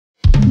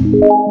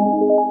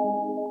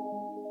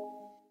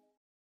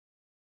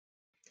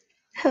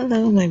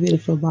Hello, my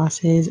beautiful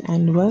bosses,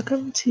 and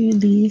welcome to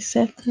the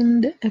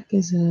second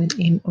episode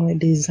in our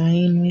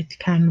Design with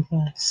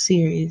Canva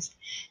series.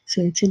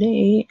 So,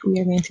 today we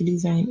are going to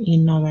design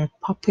another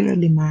popular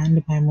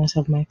demand by most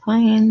of my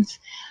clients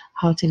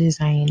how to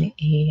design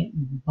a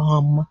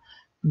bomb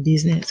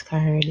business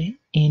card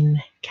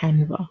in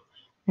Canva.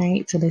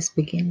 Alright, so let's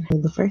begin. So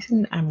the first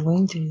thing I'm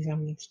going to do is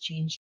I'm going to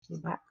change the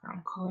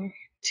background color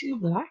to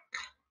black.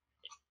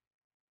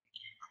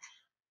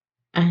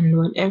 And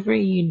whatever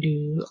you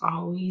do,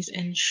 always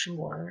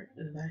ensure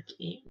that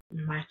it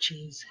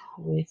matches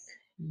with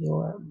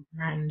your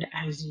brand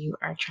as you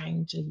are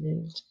trying to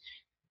build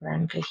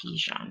brand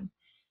cohesion.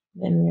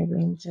 Then we're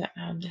going to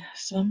add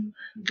some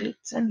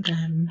glitz and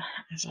glam,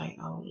 as I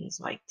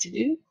always like to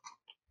do.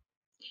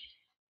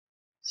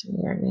 So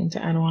we are going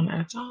to add one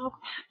at the top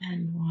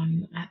and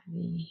one at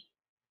the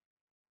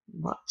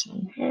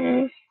bottom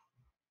here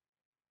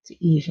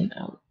to even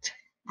out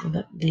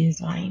the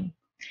design.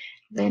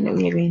 Then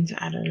we are going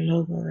to add a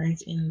logo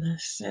right in the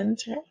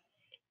center.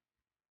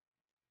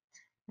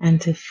 And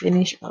to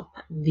finish up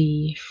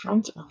the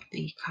front of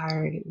the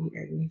card, we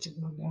are going to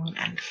go down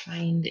and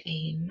find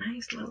a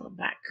nice little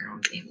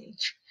background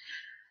image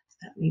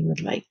that we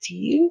would like to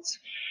use.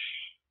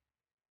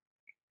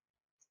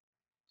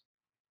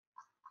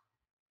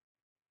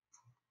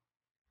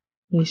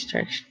 We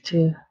stretch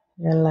to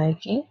your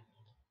liking.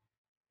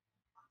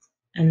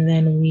 And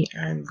then we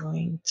are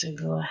going to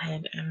go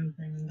ahead and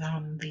bring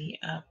down the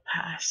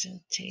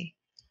opacity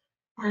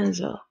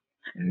as well.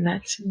 And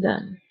that's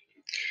done.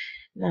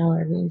 Now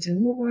we're going to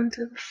move on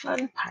to the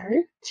fun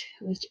part,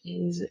 which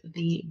is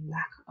the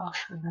back of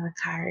the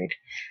card.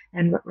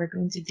 And what we're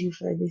going to do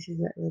for this is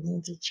that we're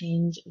going to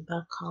change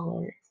the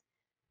color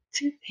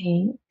to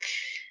pink.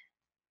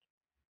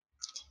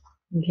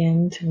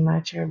 Again, to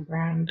match our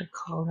brand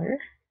color.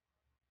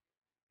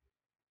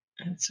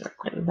 Let's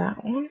work with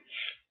that one.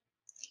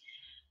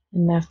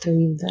 And after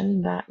we've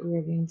done that,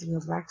 we're going to go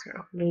back to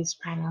our uploads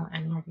panel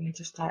and we're going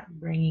to start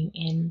bringing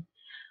in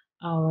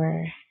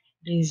our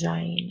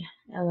design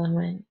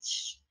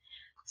elements.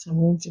 So I'm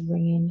going to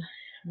bring in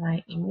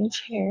my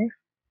image here.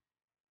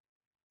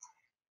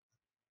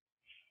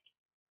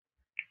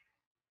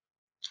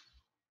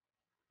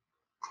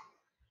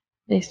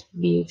 This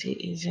beauty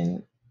is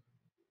in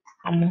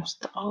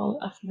almost all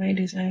of my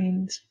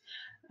designs.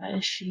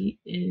 She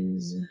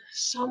is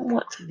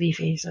somewhat the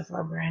face of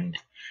our brand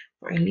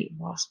for Elite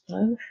Boss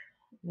Plug.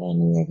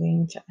 Then we're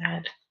going to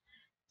add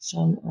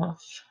some of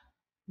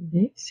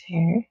this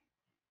here,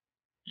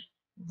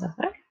 the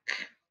back.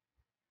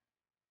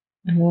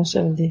 And most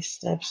of these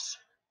steps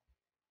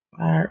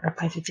are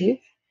repetitive.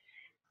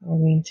 We're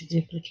going to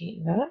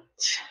duplicate that.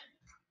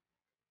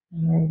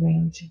 And we're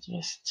going to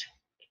just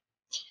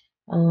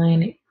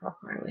align it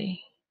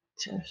properly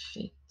to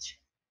fit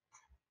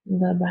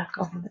the back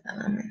of the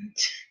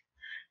element.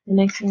 The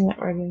next thing that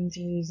we're going to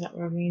do is that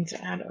we're going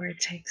to add our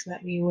text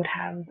that we would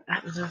have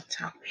at the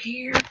top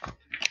here.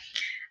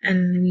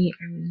 And we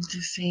are going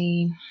to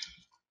say,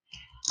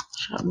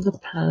 shop the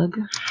plug.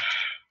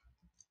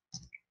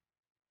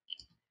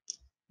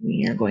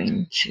 We are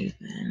going to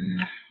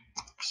then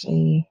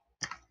say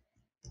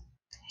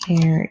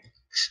hair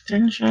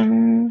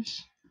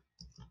extensions.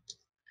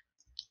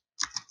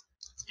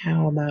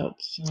 How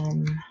about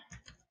some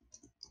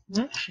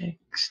lash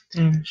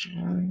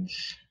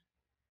extensions?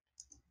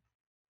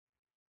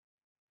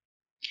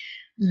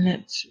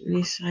 Let's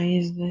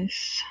resize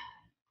this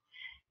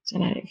so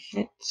that it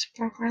fits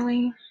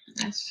properly.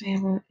 Let's say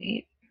about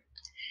 8.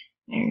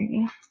 There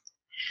we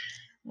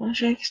go.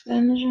 Lash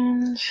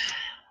extensions.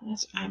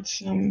 Let's add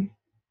some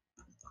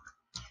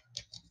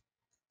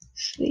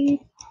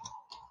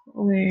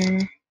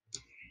sleepwear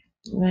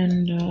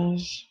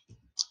windows,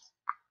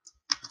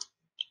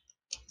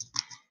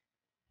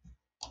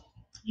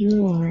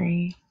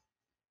 jewelry,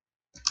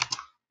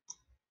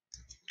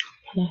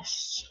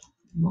 plus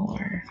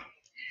more.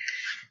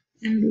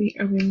 And we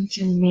are going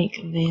to make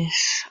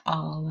this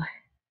all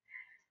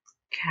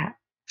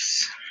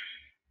caps.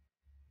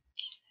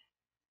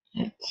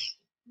 Let's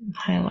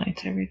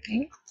highlight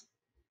everything.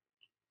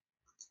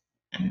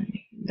 And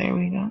there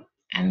we go.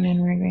 And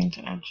then we're going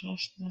to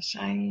adjust the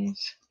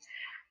size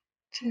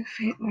to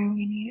fit where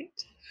we need it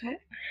to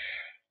fit.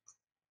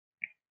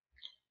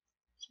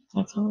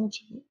 That's a little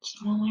bit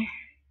smaller.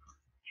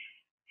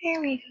 There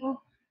we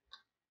go.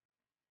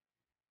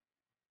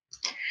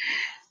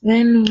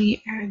 Then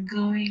we are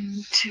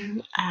going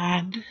to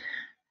add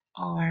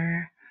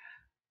our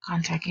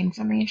contact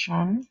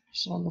information.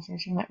 So the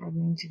first thing that we're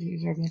going to do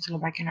is we're going to go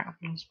back in our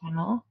uploads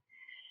panel.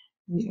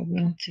 We are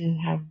going to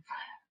have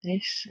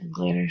this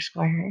glitter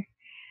square.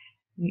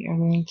 We are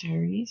going to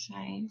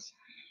resize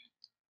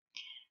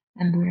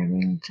and we're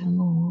going to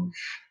move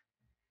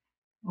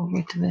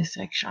over to this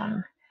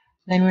section.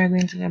 Then we're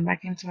going to go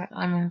back into our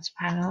elements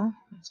panel.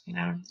 Let's get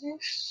out of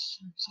this.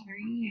 I'm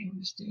sorry, I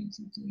was doing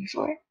something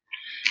before.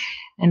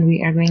 And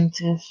we are going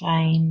to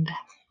find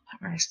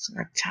our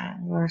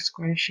rectangular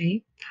square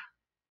shape.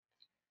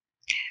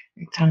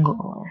 rectangle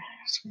or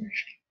square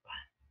shape.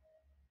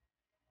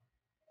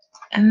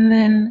 And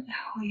then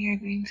we are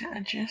going to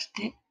adjust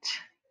it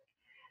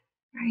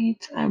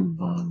right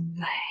above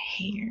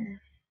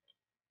here.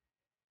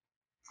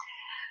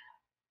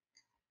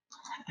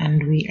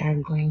 And we are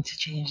going to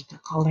change the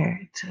color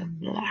to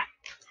black.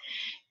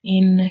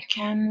 In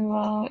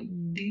Canva,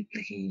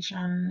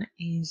 duplication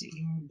is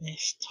your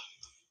best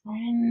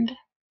friend.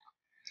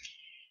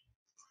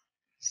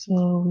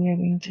 So we are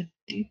going to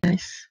do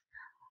this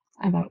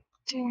about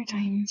 2 more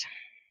times.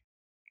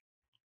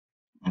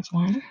 That's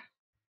one.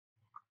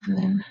 And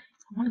then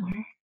one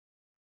more.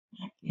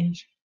 That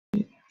is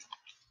two.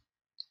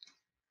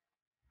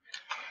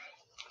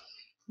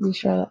 Be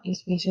sure that these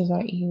spaces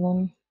are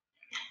even.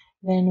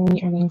 Then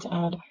we are going to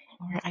add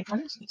our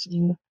icons. Let's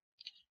do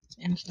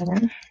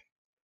Instagram.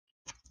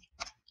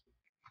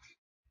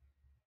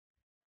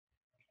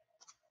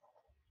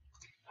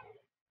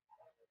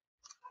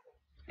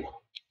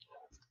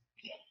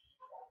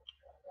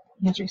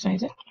 Let's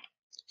resize it.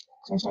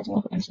 So we're starting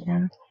off with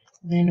Instagram.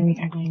 Then we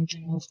are going to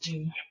move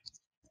to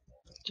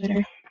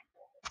Twitter.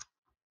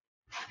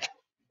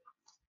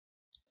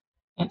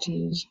 Let's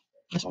use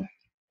this one.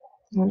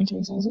 We're going to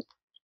resize it.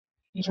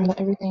 Make sure that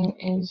everything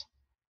is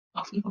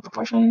of equal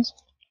proportions.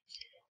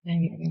 Then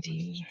we are going to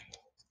use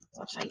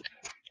website.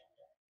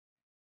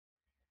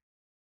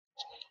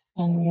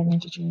 And we are going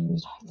to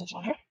choose this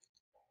one here.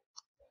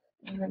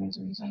 And we're going to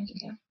resize it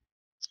again.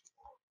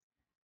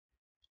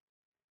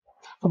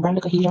 For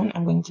brand cohesion,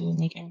 I'm going to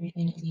make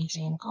everything the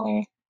same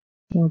color.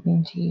 We're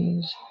going to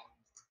use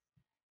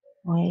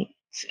white.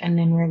 And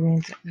then we're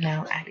going to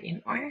now add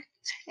in our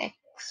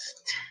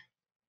text.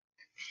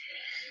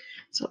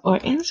 So our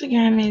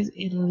Instagram is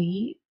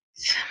Elite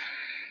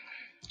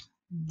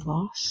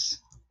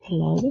Boss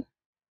Plug.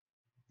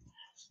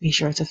 Be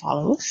sure to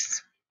follow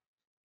us.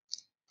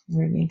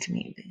 We're going to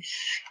make this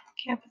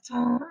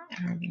capital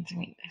and we're going to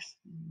make this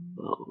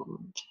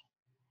bold.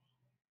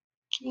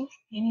 Okay,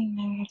 and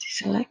now we have to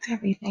select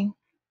everything.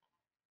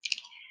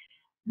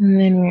 And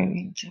then we're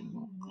going to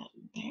move that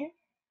there.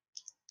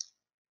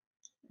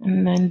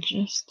 And then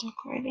just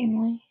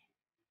accordingly.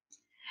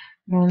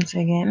 Once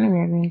again,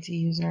 we're going to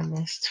use our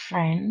best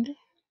friend,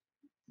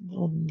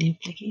 the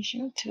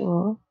duplication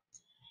tool,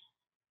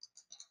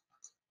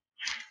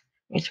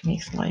 which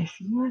makes life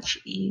much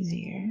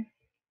easier.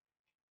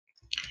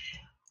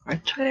 Our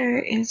Twitter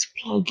is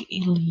Plug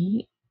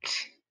Elite.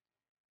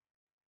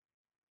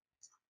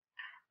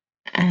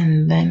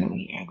 And then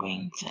we are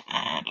going to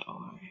add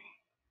our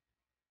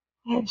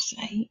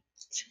website,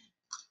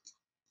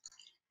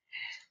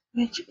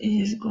 which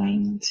is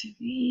going to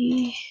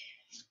be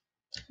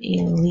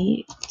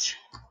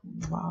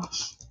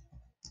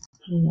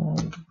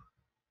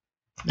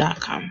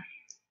elitebossplug.com.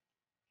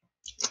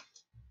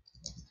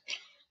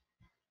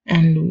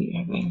 And we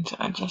are going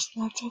to adjust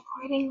that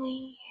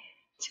accordingly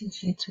to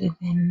fit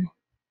within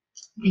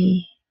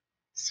the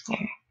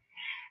square.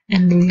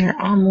 And we are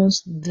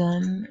almost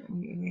done.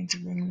 We're going to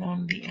bring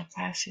down the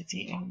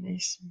opacity of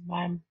this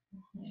bad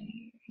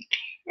boy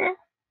here.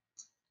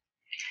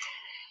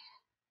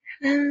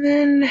 And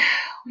then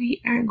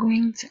we are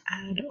going to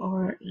add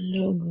our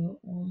logo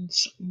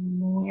once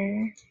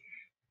more.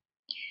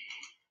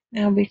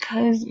 Now,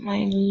 because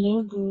my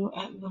logo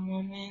at the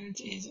moment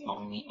is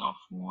only of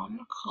one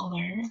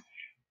color,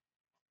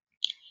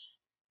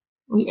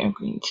 we are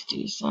going to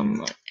do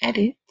some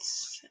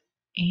edits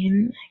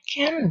in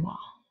Canva.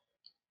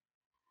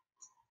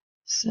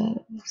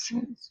 So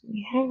since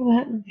we have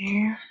that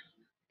there,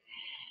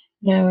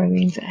 now we're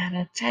going to add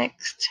a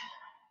text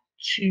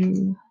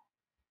to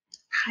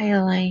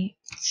highlight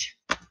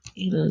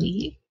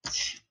Elite.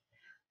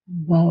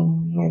 But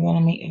we're going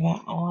to make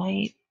that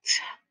white.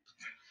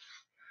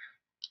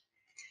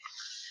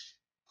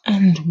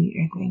 And we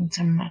are going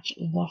to match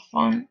the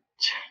font.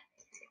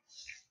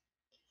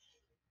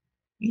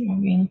 We are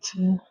going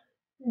to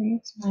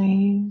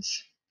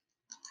resize.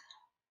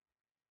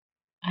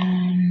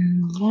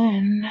 And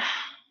then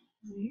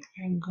we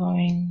are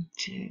going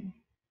to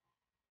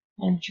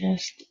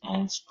adjust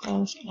as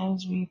close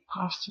as we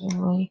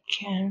possibly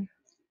can.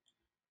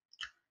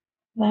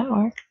 That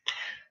worked.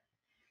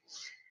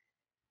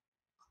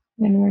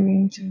 Then we're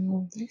going to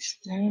move this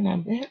down a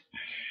bit.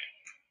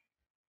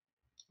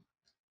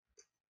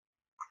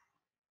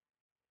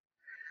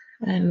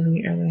 And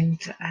we are going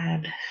to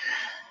add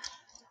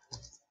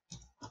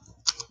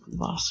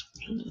boss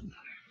plug.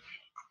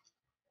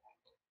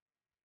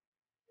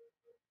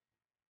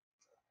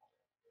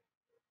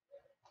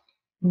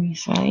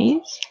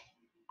 Resize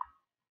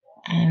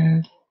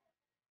and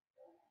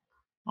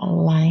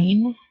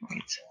align where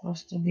it's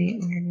supposed to be.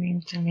 We're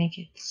going to make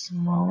it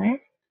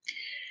smaller.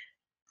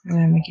 We're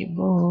going to make it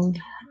bold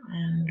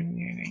and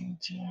we're going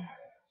to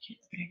make it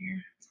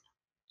bigger.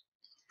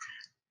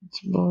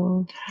 It's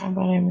bold. How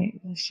about I make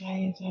the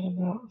size at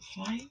about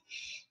 5?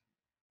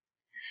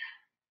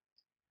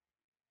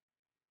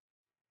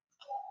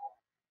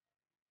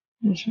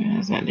 Just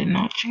realized that did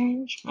not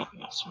change, but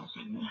let's work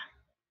on that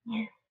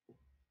there.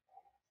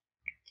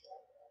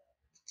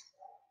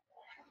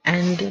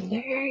 And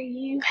there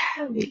you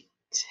have it.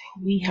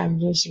 We have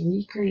just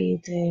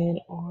recreated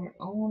our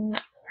own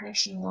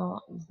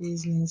personal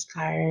business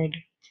card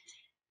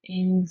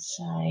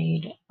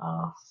inside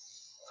of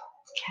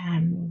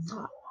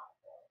Canva.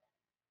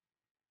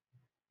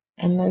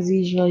 And as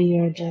usual,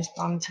 you adjust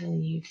until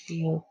you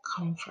feel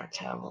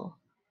comfortable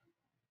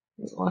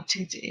with what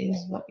it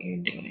is that you're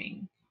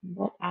doing.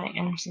 But I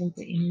am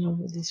simply in love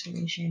with this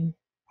finishing.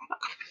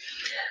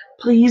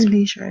 Please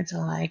be sure to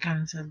like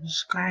and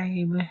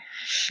subscribe,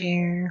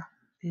 share.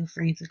 Feel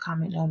free to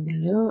comment down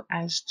below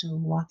as to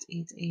what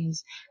it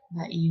is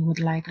that you would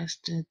like us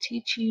to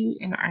teach you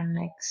in our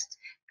next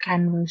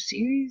Canva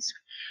series.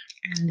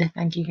 And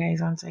thank you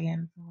guys once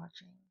again for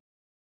watching.